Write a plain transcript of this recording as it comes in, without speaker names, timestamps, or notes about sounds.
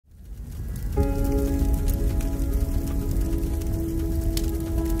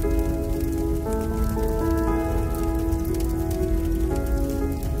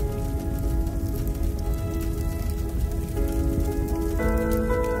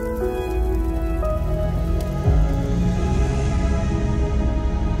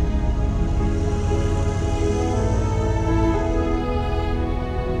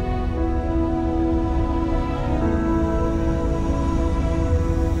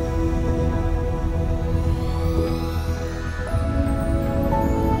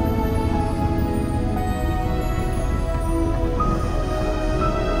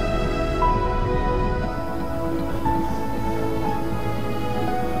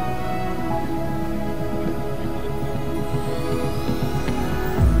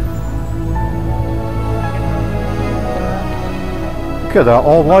Look at that,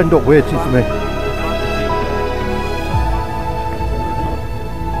 all lined up waiting for me.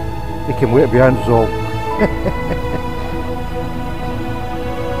 He can wait behind us all.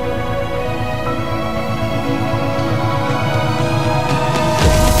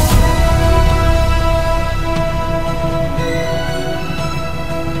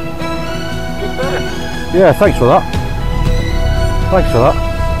 Yeah, thanks for that. Thanks for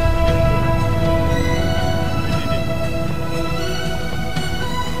that.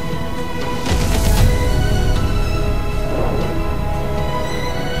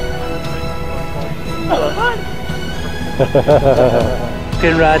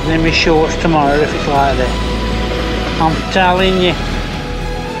 Been riding in my shorts tomorrow if it's like that. I'm telling you.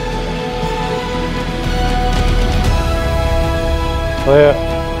 Clear.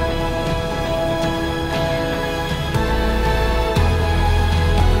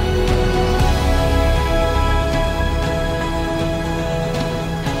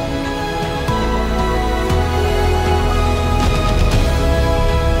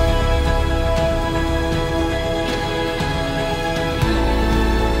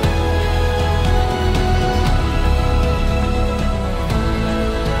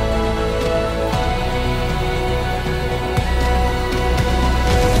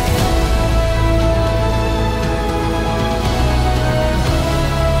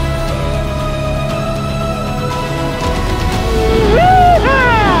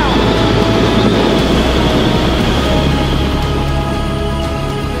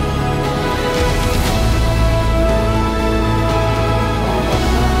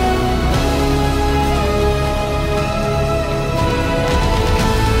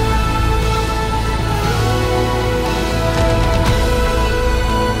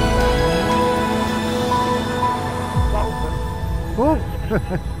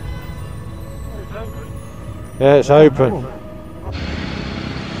 Yeah, it's open.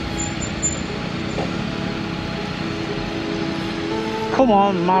 Come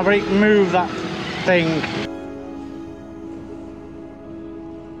on, Maverick, move that thing.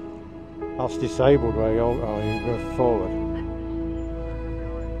 That's disabled where you go forward.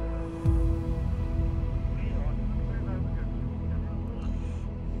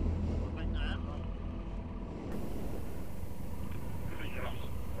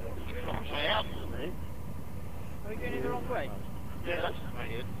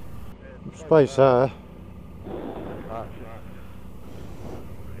 Space there.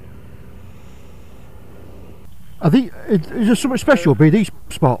 Are these, is there something special be these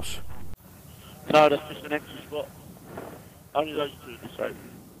spots? No, that's just an extra spot. Only those two are disabled.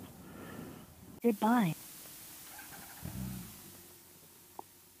 Goodbye.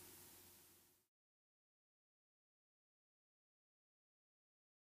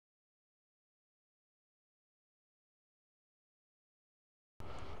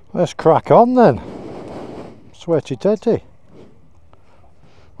 Let's crack on then. Sweaty teddy.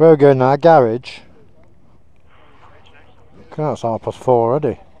 Where are we going now? Garage? Okay, it's 4:30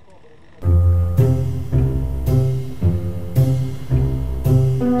 already.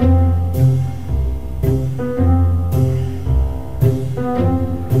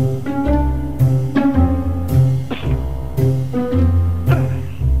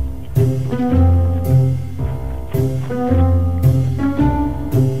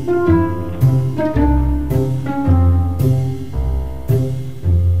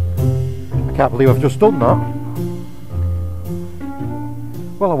 I can't believe I've just done that.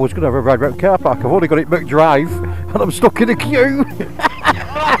 Well, I was going to have a ride around car park. I've only got it back drive and I'm stuck in a queue.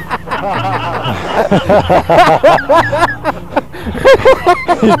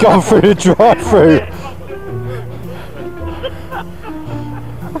 He's gone through the drive-through.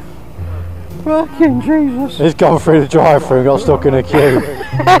 Fucking Jesus. He's gone through the drive-through and got stuck in a queue.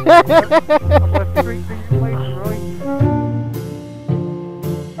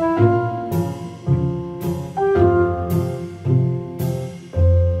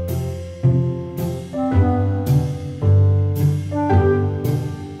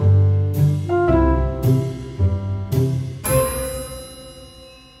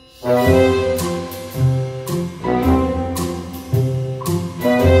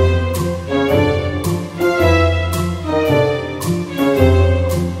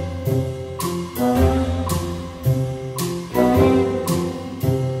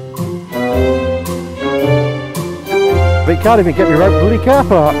 But you can't even get me right bloody car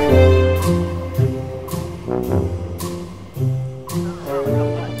park.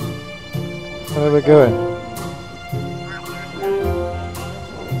 Where are we going?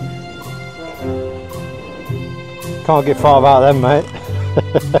 Can't get far about them, mate.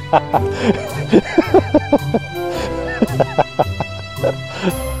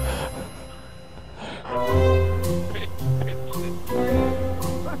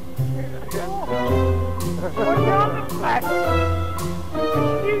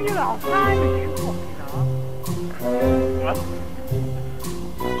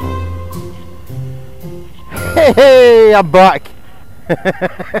 Hey, I'm back.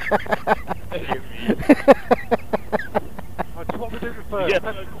 What we do first?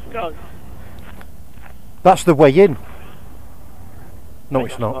 Yeah, go. That's the way in. No,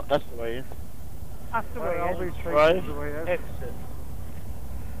 it's not. That's the way in. That's the way Right. the way in. Exit.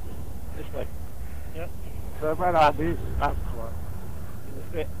 This way. Yep. So where are these? That's right. This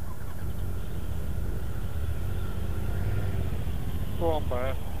bit. Go on,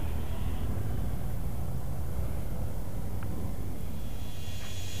 Bear.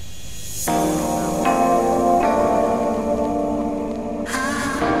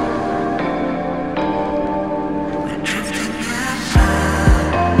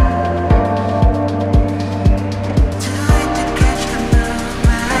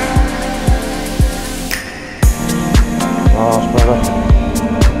 Oh, that's better.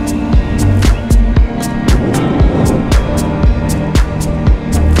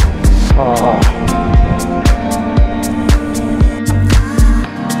 Oh.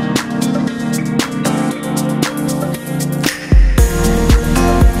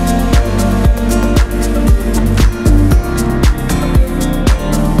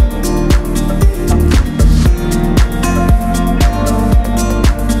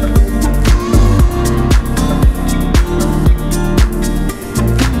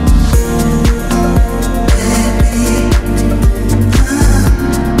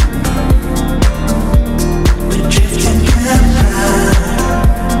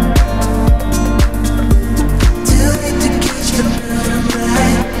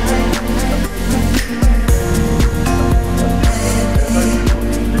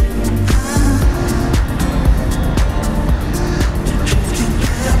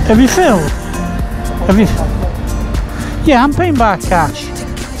 Have you filled? Have you? Yeah, I'm paying by cash.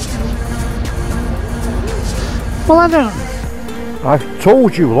 Well, I don't. I've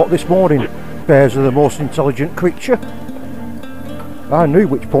told you a lot this morning. Bears are the most intelligent creature. I knew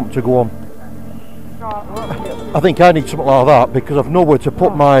which pump to go on. I think I need something like that because I've nowhere to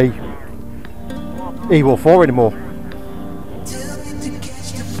put my E14 anymore.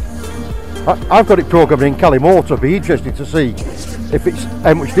 I've got it programmed in Calimoto. It'd be interesting to see if it's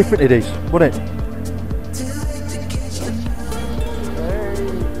how much different it is, wouldn't it?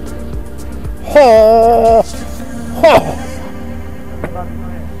 Ho! Ho!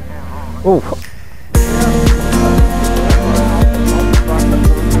 Oh.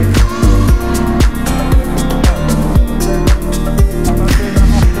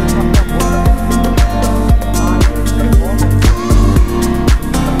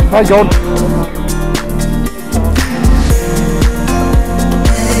 Hang on.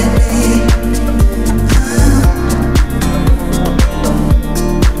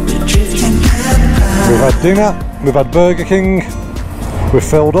 We've had dinner, we've had Burger King, we've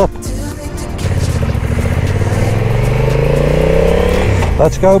filled up.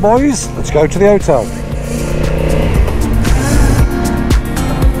 Let's go, boys, let's go to the hotel.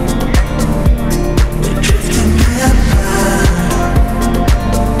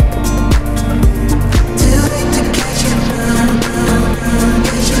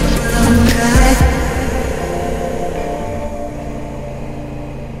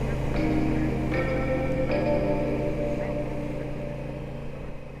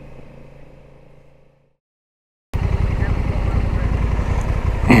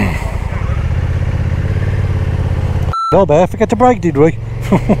 Well, Bear, forget to brake, did we?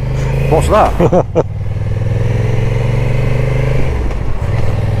 What's that?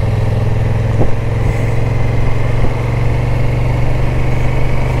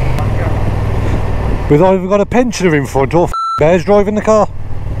 We've either got a pensioner in front or Bear's driving the car.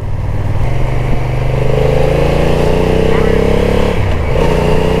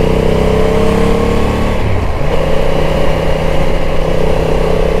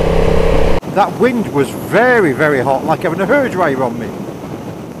 That wind was very, very hot, like having a hairdryer on me.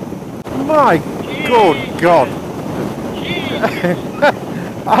 My good God.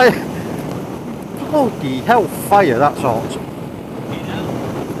 Bloody hellfire, that's hot.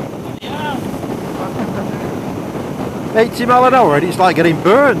 80 mile an hour and it's like getting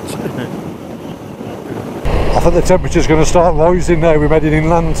burnt. I think the temperature's going to start rising now, we're heading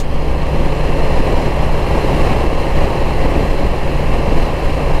inland.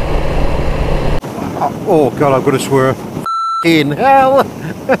 Oh God, I'm going to swear. In hell.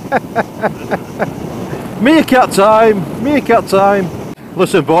 Meerkat time, meerkat time.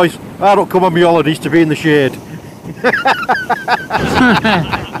 Listen boys, I don't come on my holidays to be in the shade.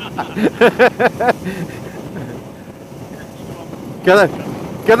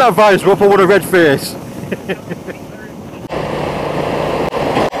 Get that visor up, I want a red face.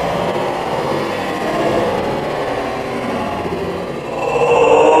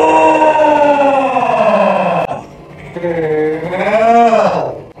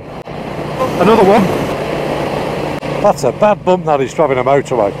 another one. That's a bad bump that he's driving a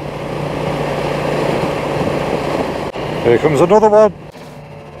motorway. Here comes another one.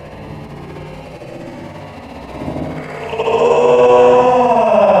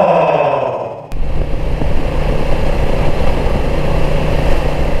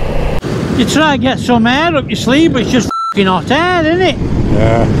 You try and get some air up your sleeve, but it's just f***ing hot air, isn't it?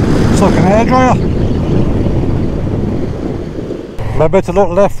 Yeah, it's like an hairdryer. Remember to look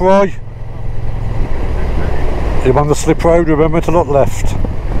left, Roy. You're on the slip road, remember to look left.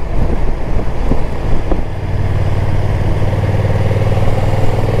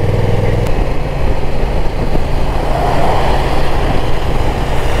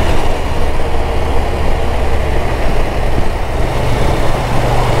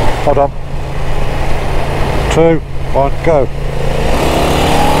 Hold on. 2, 1, go.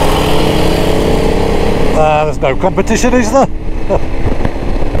 There's no competition, is there?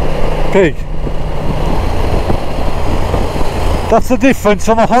 Pig. That's the difference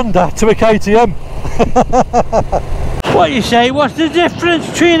from a Honda to a KTM. What you say? What's the difference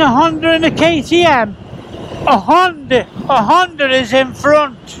between a Honda and a KTM? A Honda is in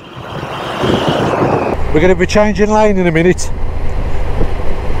front. We're going to be changing lane in a minute.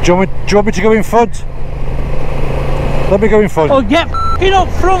 Do you want me to go in front? Let me go in front. Well, get f***ing up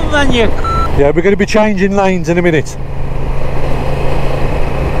front then, you. Yeah, we're going to be changing lanes in a minute.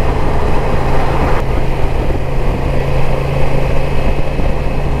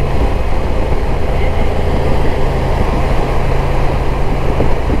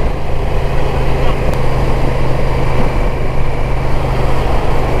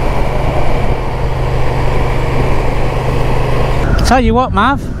 Tell you what,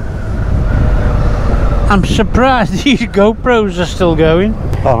 Mav, I'm surprised these GoPros are still going.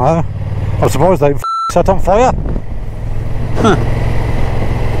 I don't know. I'm surprised they set on fire. Huh.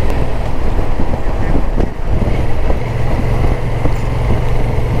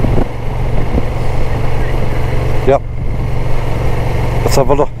 Yep. Let's have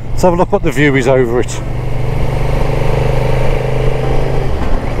a look. Let's have a look what the view is over it.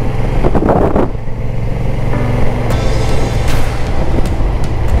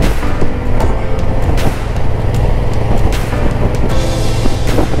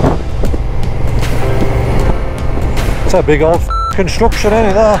 It's a big old construction, isn't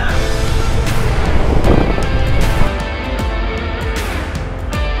it, there?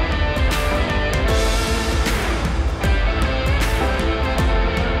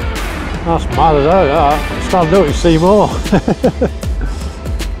 That's mad as hell, that. Stand up, you see more.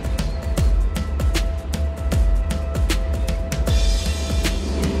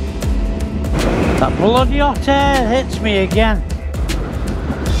 That bloody hot air hits me again.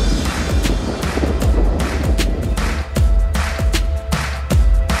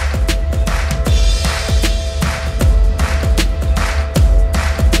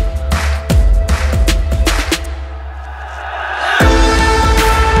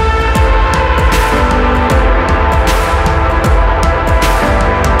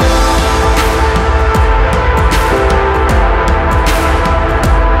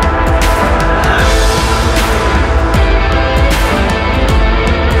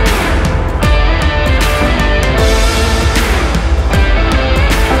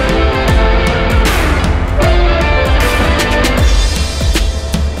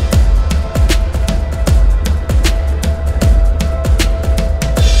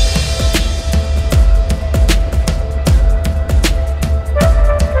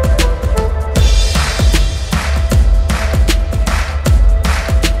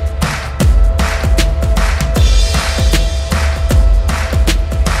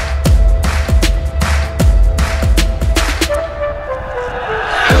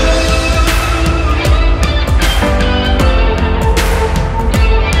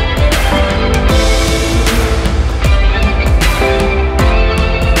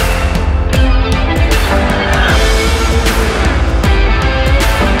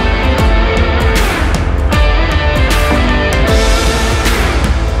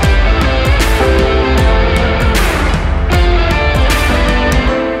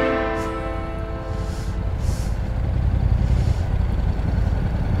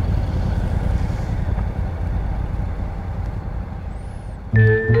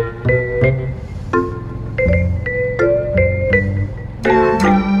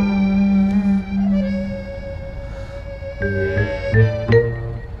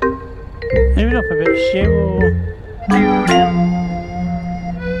 Maybe up a bit stew or...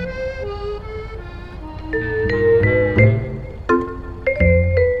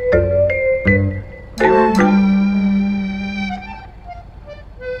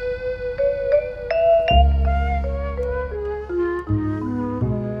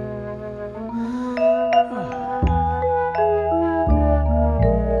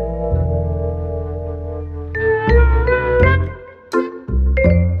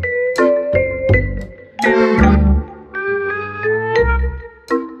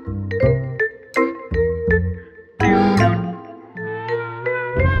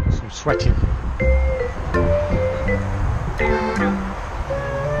 sweating.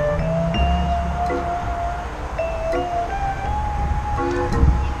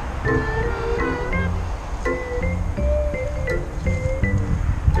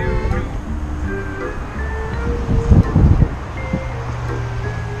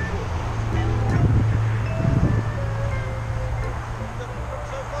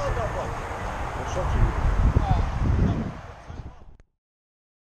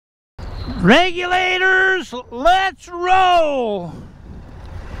 Regulators, let's roll!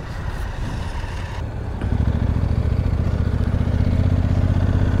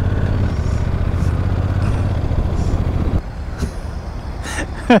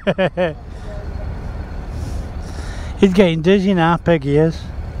 He's getting dizzy now, Peggy is.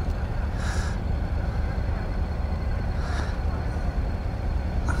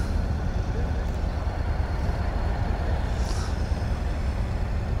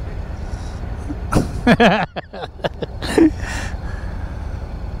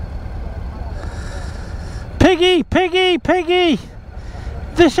 Piggy, Piggy, Piggy!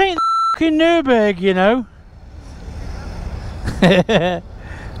 This ain't f***ing Nürburg, you know.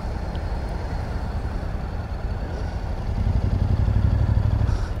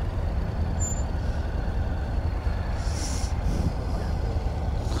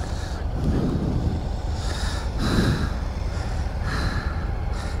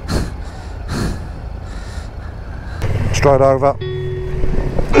 Straight over.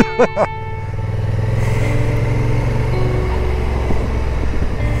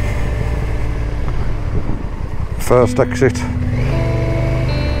 First exit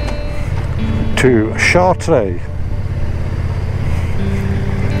to Chartre.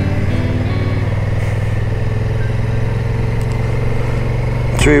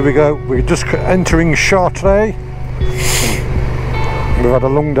 So here we go, we're just entering Chartre. We've had a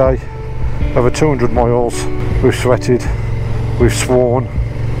long day, over 200 miles. We've sweated, we've sworn.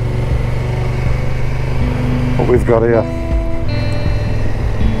 What we've got here.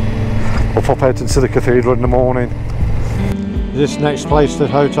 We'll pop out into the cathedral in the morning. This next place, the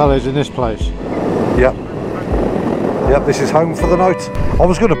hotel is in this place? Yep. Yep, this is home for the night. I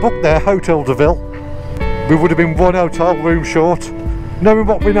was going to book there, Hotel de Ville. We would have been one hotel room short. Knowing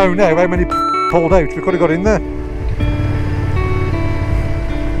what we know now, how many pulled out, we could have got in there.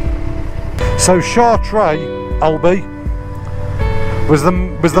 So Chartre, Albi, was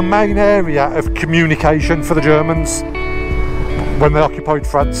the main area of communication for the Germans when they occupied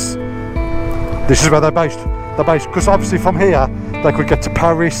France. This is where they're based. They're based because obviously from here they could get to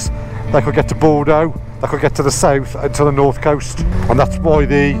Paris, they could get to Bordeaux, they could get to the south and to the north coast, and that's why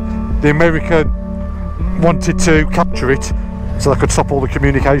the American wanted to capture it so they could stop all the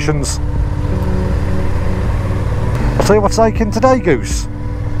communications. I'll tell you what's aching today, Goose.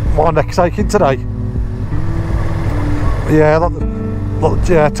 What our neck's aching today. Yeah, look,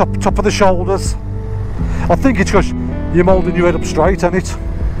 yeah, top of the shoulders. I think it's because you're moulding your head up straight, ain't it?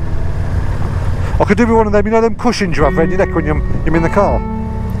 I could do with one of them, you know them cushions you have around your neck when you're in the car?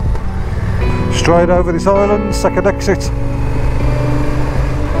 Straight over this island, second exit.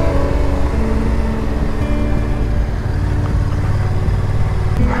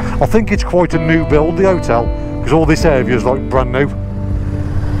 I think it's quite a new build, the hotel, because all this area is like brand new.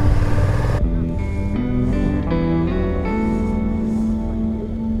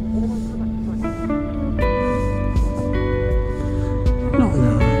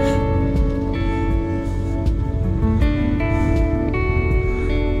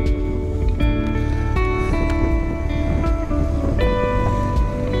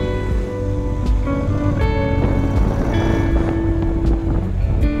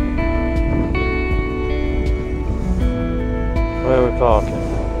 Where are we parking?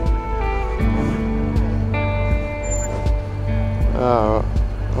 Oh,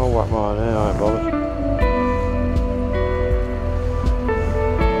 I'll whack mine here, I ain't bothered.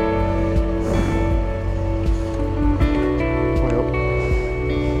 Way up.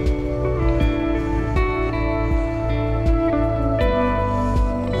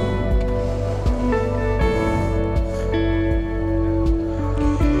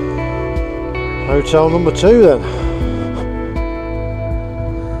 Hotel number 2 then.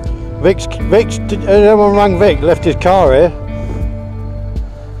 Vic's, anyone rang Vic, left his car here.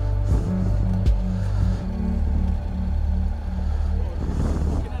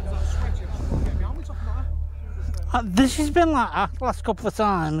 This has been like that the last couple of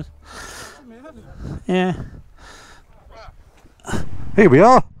times. Yeah. Here we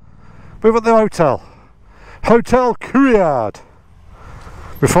are. We're at the hotel. Hotel Couillard.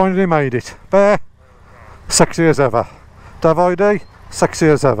 We finally made it. Bear, sexy as ever. Davide, sexy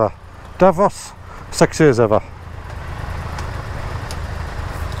as ever. Davos, sexy as ever.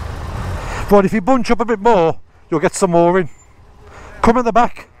 Right, if you bunch up a bit more, you'll get some more in. Come at the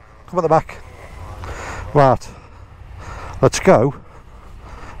back. Come at the back. Right. Let's go.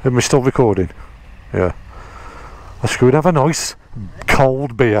 Am we still recording? Yeah. Let's go and have a nice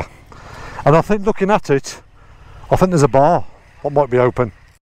cold beer. And I think, looking at it, I think there's a bar that might be open.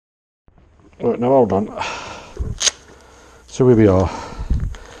 Right, now hold on. So here we are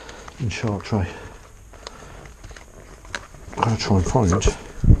in Chartre. I'm going to try and find it.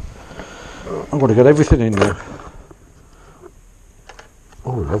 I'm going to get everything in now.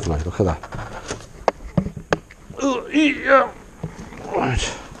 Oh, lovely, look at that.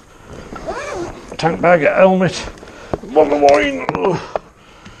 Right. Tank bag, helmet, bottle of wine.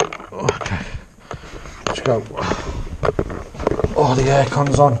 Okay, let's go. Oh, the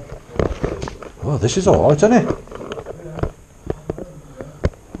aircon's on. Oh, this is alright, isn't it?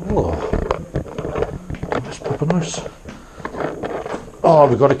 Oh, let's pop a nice. Oh,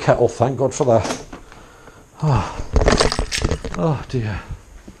 we've got a kettle, thank God for that. Oh dear.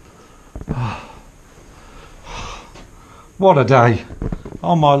 Oh. What a day.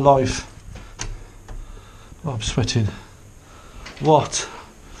 Oh my life. Oh, I'm sweating. What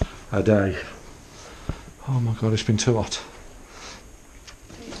a day. Oh my God, it's been too hot.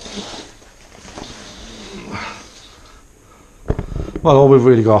 Well, all we've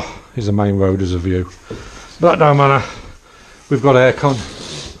really got is the main road as a view. But no matter. We've got aircon.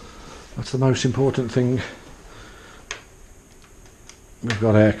 That's the most important thing. We've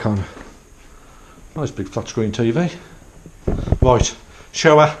got aircon. Nice big flat screen TV. Right,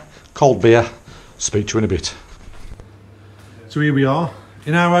 shower, cold beer. Speak to you in a bit. So here we are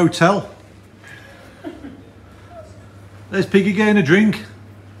in our hotel. There's Piggy getting a drink.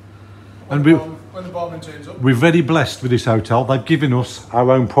 And when the barman turns up. we're very blessed with this hotel. They've given us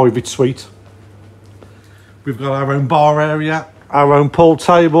our own private suite. We've got our own bar area, our own pool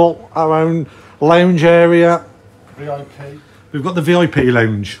table, our own lounge area. VIP. We've got the VIP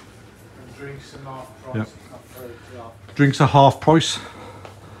lounge. And drinks and half price. Yep. Not free, yeah. Drinks are half price.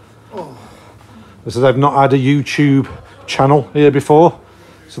 So they've not had a YouTube channel here before,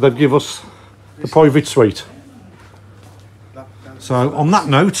 so they've given us the private suite. So on that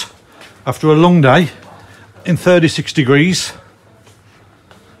note, after a long day in 36 degrees,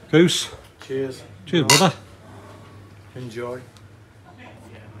 Goose, Cheers. cheers brother. Enjoy.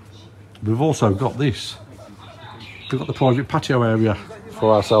 We've also got this. We've got the private patio area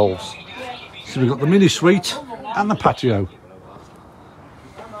for ourselves. So we've got the mini suite and the patio.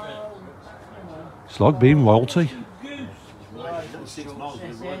 It's like being royalty.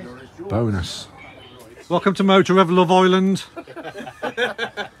 Bonus. Welcome to Motourev, Love Island.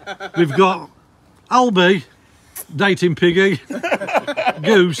 We've got Albie dating Piggy.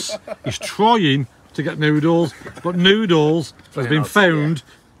 Goose is trying to get Noodles, but Noodles has been found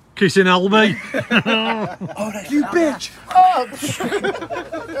kissing Albie. Oh, that's you bitch!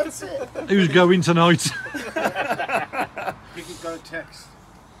 That's it. Who's going tonight? You can go text.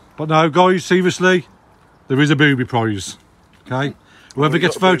 But no, guys, seriously, there is a booby prize. Okay? Whoever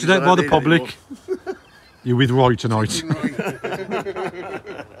gets voted out by the public, you're with Roy tonight.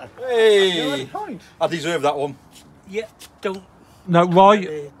 Hey! I deserve that one. Yeah, don't No,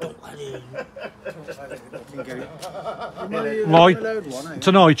 Roy,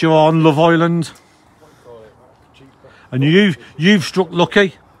 tonight you're on Love Island. And you've struck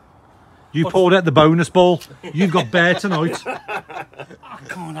lucky. You pulled out the bonus ball. You've got bear tonight. I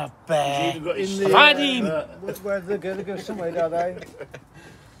can't have bear. I've had him. Where they're going to go somewhere, are they?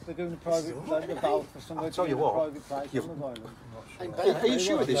 They're going to private, like the belt for somewhere. I'll tell you what, Private place on the island. Are you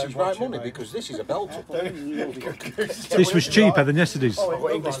sure this is right money? Because this is a belter. This was cheaper than yesterday's.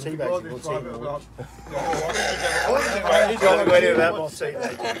 English tea bags, we'll take. Right, he's on the way to that, we'll see.